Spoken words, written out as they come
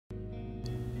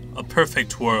a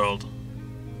perfect world.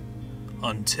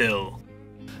 Until...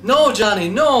 No, Johnny,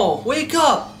 no! Wake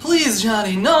up! Please,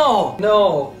 Johnny, no!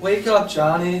 No, wake up,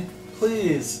 Johnny.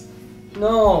 Please.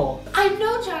 No. I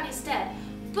know Johnny's dead,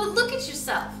 but look at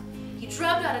yourself. You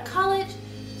dropped out of college,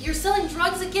 you're selling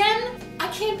drugs again? I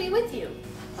can't be with you.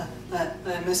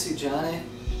 I miss you, Johnny.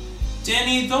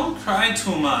 Danny, don't cry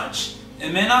too much.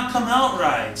 It may not come out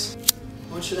right.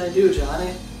 What should I do,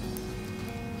 Johnny?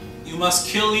 You must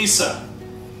kill Lisa.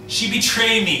 She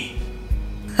betrayed me.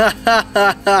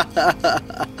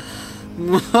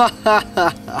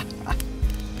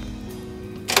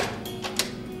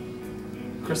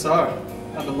 Chris R.,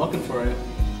 I've been looking for you.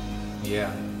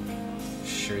 Yeah,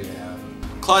 sure you have.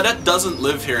 Claudette doesn't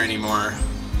live here anymore.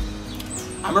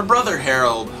 I'm her brother,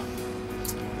 Harold.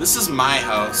 This is my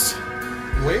house.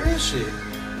 Where is she?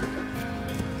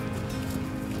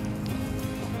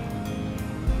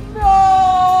 No!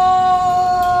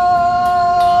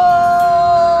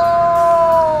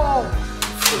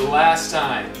 For the last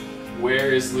time,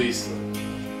 where is Lisa?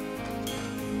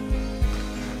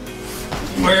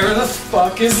 Where the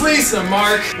fuck is Lisa,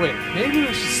 Mark? Wait, maybe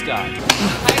we should stop.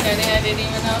 Hi, Daddy. I didn't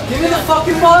even know. Give me the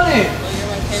fucking money! Well, you're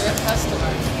my favorite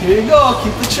customer. Here you go,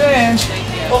 keep the change. Thank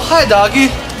you. Oh, hi, doggy.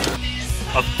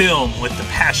 A film with the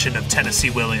passion of Tennessee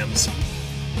Williams.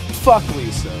 Fuck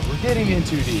Lisa, we're getting in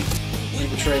too deep. We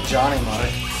betrayed Johnny, Mark.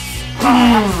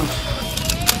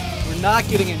 We're not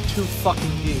getting in too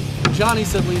fucking deep. Johnny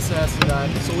said Lisa has to die,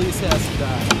 so Lisa has to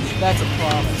die. That's a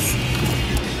promise.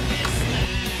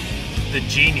 The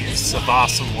genius of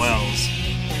Awesome Wells.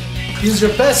 He's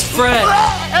your best friend.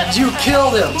 You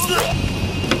killed him.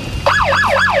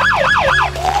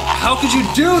 How could you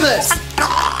do this?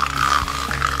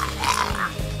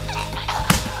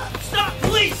 Stop,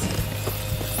 please!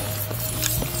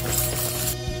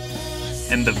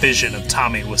 And the vision of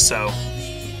Tommy Wiseau.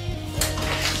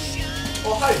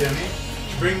 Oh, hi, Demi.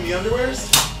 Did you bring the underwears?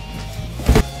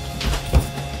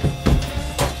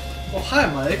 Oh, hi,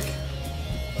 Mike.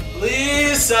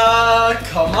 Lisa,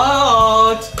 come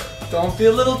out. Don't be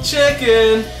a little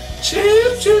chicken.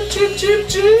 Cheep, cheep, cheep, cheep,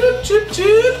 cheep, cheep,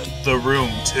 cheep. The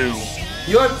Room 2.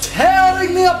 You're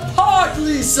tearing me apart,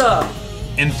 Lisa.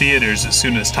 In theaters as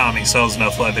soon as Tommy sells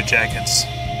enough leather jackets.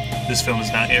 This film is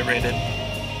not yet rated.